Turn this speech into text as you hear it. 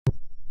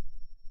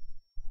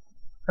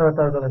Evet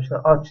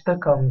arkadaşlar, açıda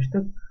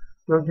kalmıştık.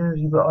 Gördüğünüz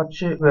gibi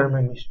açı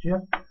vermemi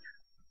istiyor.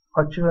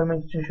 Açı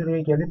vermek için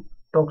şuraya gelip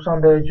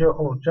 90 derece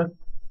olacak.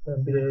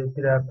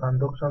 Birer tane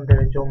 90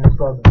 derece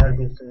olması lazım her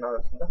birisinin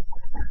arasında.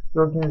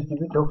 Gördüğünüz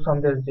gibi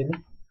 90 derecelik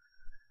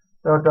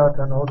 4'er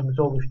tane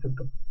ordumuzu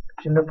oluşturdum.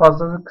 Şimdi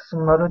fazlalık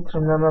kısımları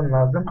trimlemem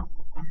lazım.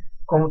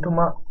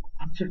 Komutuma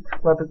çift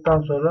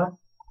tıkladıktan sonra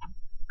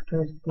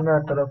bütün istediğim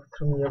her tarafı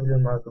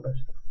trimleyebilirim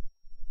arkadaşlar.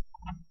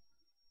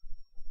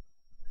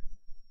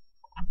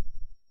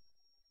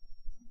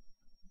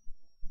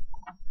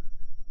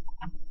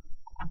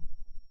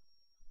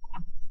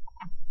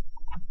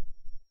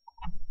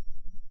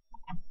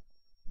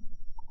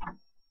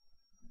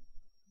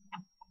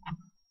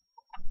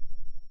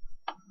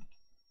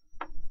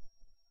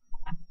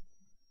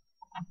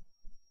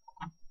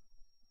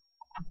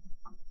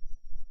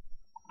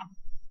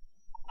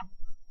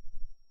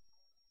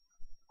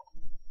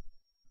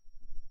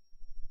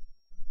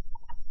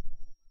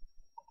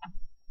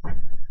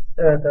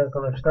 Evet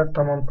arkadaşlar,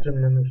 tamam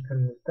trimleme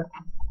işlemimizde.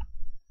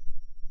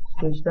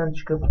 Sketch'ten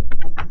çıkıp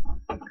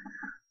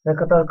ne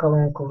kadar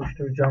kalınlık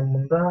oluşturacağım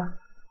bunda?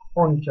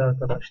 12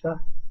 arkadaşlar.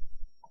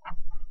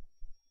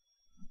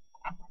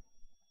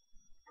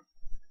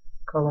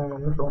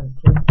 Kalınlığımız 12.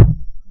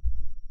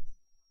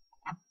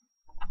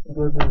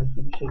 Gördüğünüz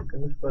gibi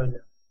şeklimiz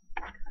böyle.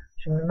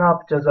 Şimdi ne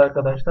yapacağız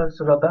arkadaşlar?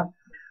 Sırada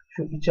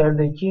şu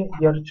içerideki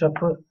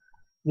yarıçapı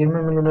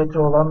 20 mm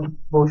olan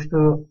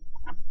boşluğu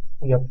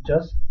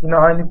yapacağız. Yine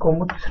aynı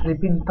komut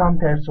rip'in tam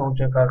tersi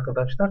olacak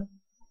arkadaşlar.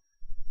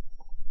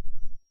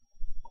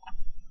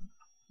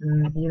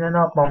 Yine ne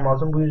yapmam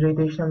lazım? Bu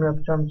yüzeyde işlem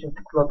yapacağım için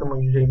tıkladım o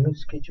yüzeyimi.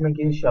 Sketch'ime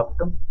giriş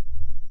yaptım.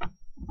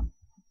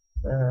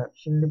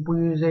 Şimdi bu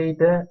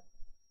yüzeyde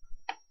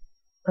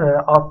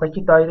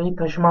alttaki daireyi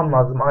taşımam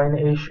lazım. Aynı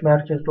eş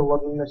merkezli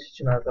olabilmesi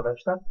için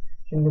arkadaşlar.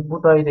 Şimdi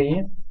bu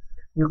daireyi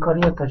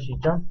yukarıya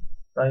taşıyacağım.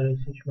 Daireyi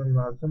seçmem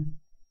lazım.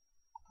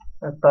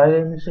 Evet,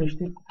 dairemi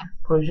seçtik.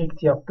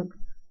 Project yaptık.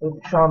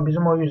 Şu an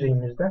bizim o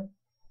yüzeyimizde.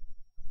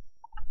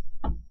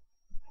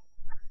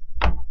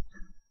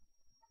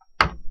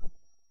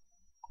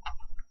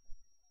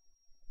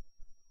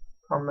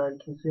 Tam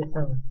merkezi.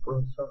 Evet,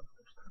 burası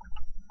arkadaşlar.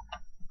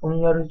 Bunun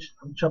yarı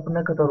çapı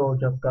ne kadar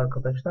olacaktı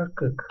arkadaşlar?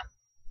 40.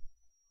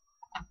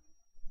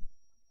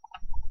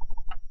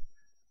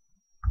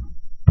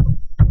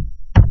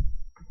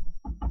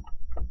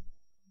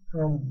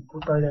 Tamam,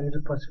 bu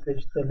dairemizi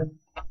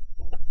pasifleştirelim.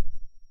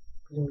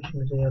 Bizim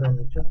işimize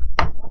yaramayacak.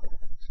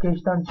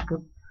 Sketch'ten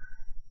çıkıp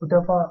bu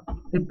defa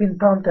ipin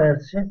tam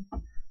tersi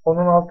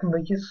onun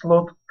altındaki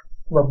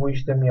slotla bu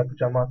işlemi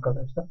yapacağım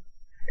arkadaşlar.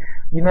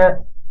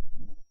 Yine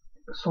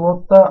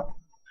slotta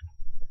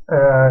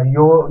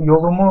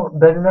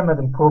yolumu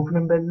belirlemedim.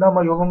 Profilim belli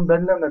ama yolumu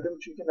belirlemedim.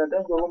 Çünkü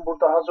neden? Yolum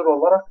burada hazır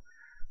olarak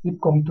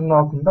ip komutunun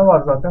altında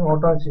var zaten.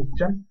 Oradan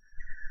seçeceğim.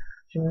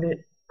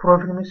 Şimdi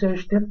profilimi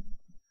seçtim.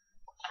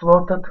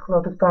 Slot'a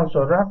tıkladıktan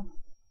sonra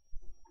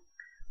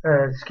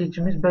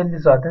sketchimiz belli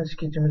zaten.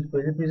 Sketchimiz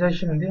belli. Bize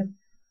şimdi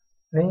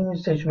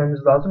neyimizi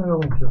seçmemiz lazım?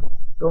 Yolumuzu.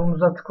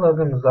 Yolumuza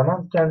tıkladığımız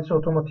zaman kendisi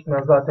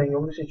otomatikman zaten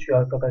yolu seçiyor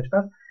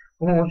arkadaşlar.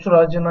 Bunu unsur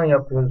ağacından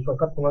yapıyoruz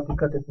fakat buna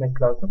dikkat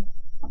etmek lazım.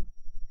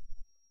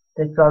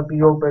 Tekrar bir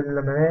yol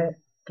belirlemeye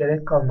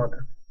gerek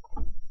kalmadı.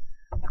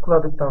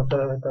 Tıkladıktan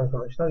sonra evet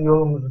arkadaşlar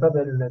yolumuzu da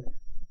belirledi.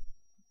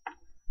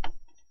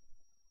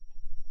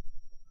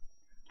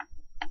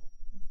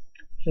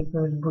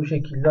 Şeklimiz bu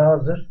şekilde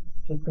hazır.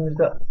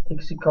 Şeklimizde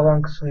eksik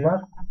kalan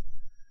kısımlar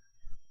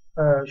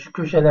şu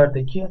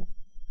köşelerdeki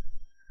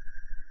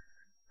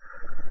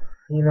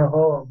yine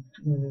o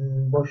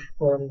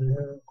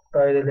boşluklarımız,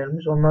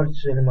 dairelerimiz, onları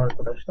çizelim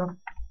arkadaşlar.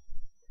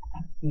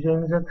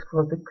 Yüzeyimize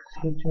tıkladık.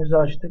 Sketchimizi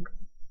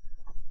açtık.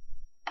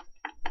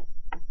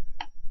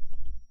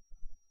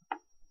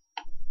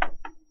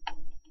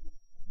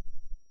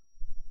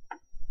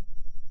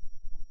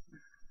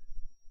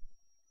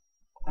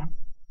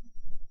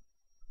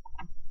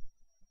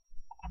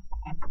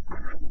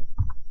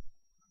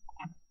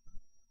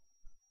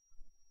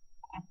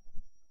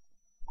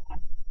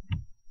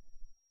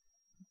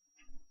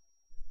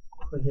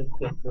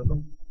 Project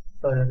yapıyorum.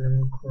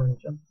 Dairelerimi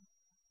kullanacağım.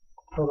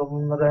 Sonra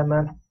bunları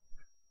hemen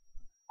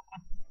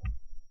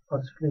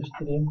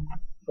pasifleştireyim.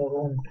 Sonra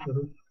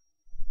unutuyoruz.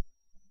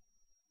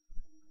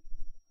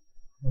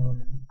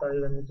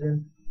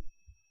 Dairemizin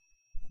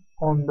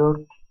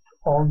 14,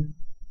 10,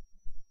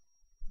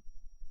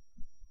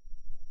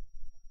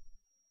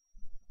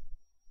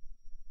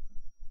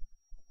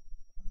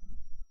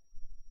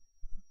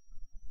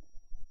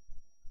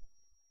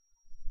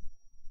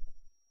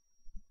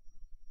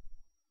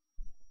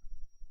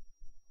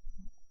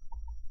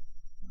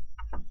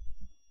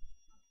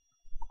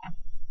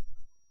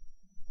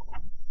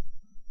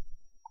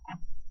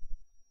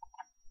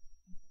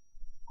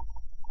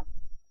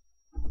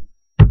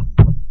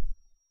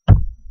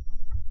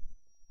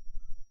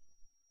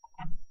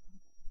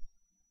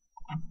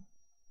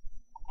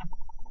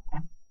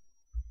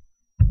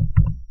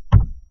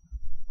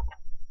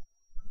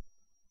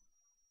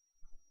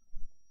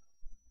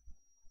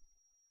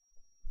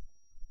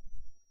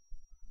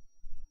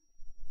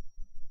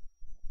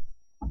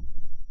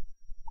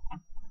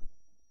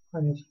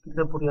 Aynı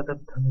şekilde buraya da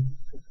bir tane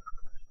çizeceğiz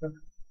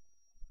arkadaşlar.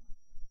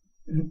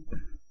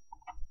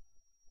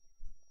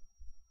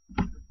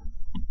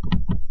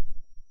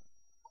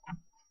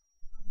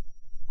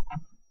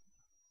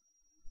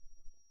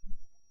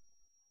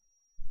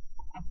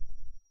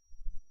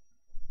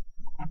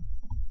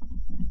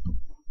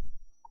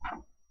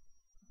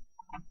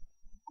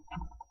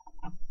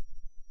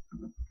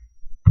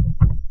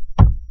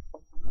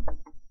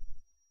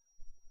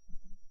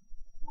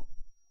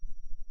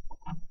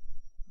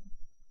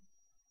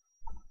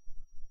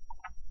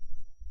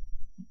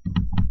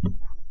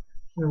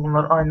 Şimdi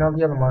bunları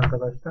aynalayalım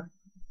arkadaşlar.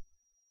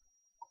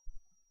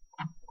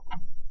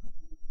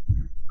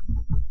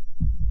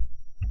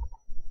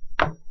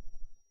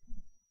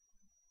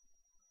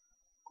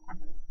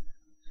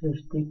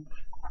 Seçtik.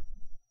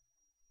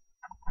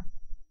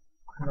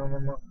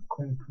 Aynalama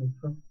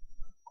komutumuzu.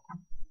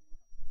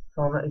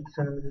 Sonra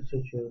eksenimizi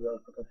seçiyoruz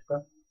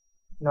arkadaşlar.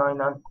 Yine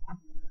aynen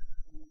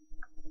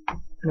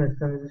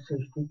nesnemizi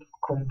seçtik.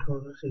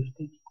 Komutumuzu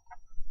seçtik.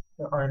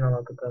 Ve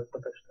aynaladık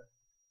arkadaşlar.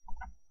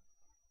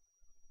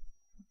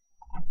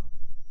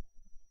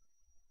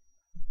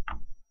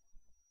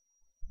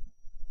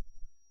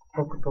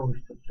 Pocket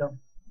oluşturacağım.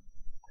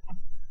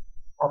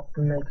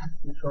 Attım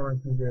next bir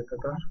sonraki yüzeye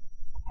kadar.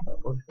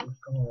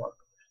 Boşluğumuz tamam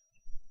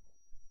arkadaşlar.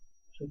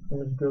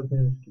 Şeklimiz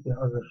gördüğünüz gibi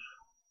hazır.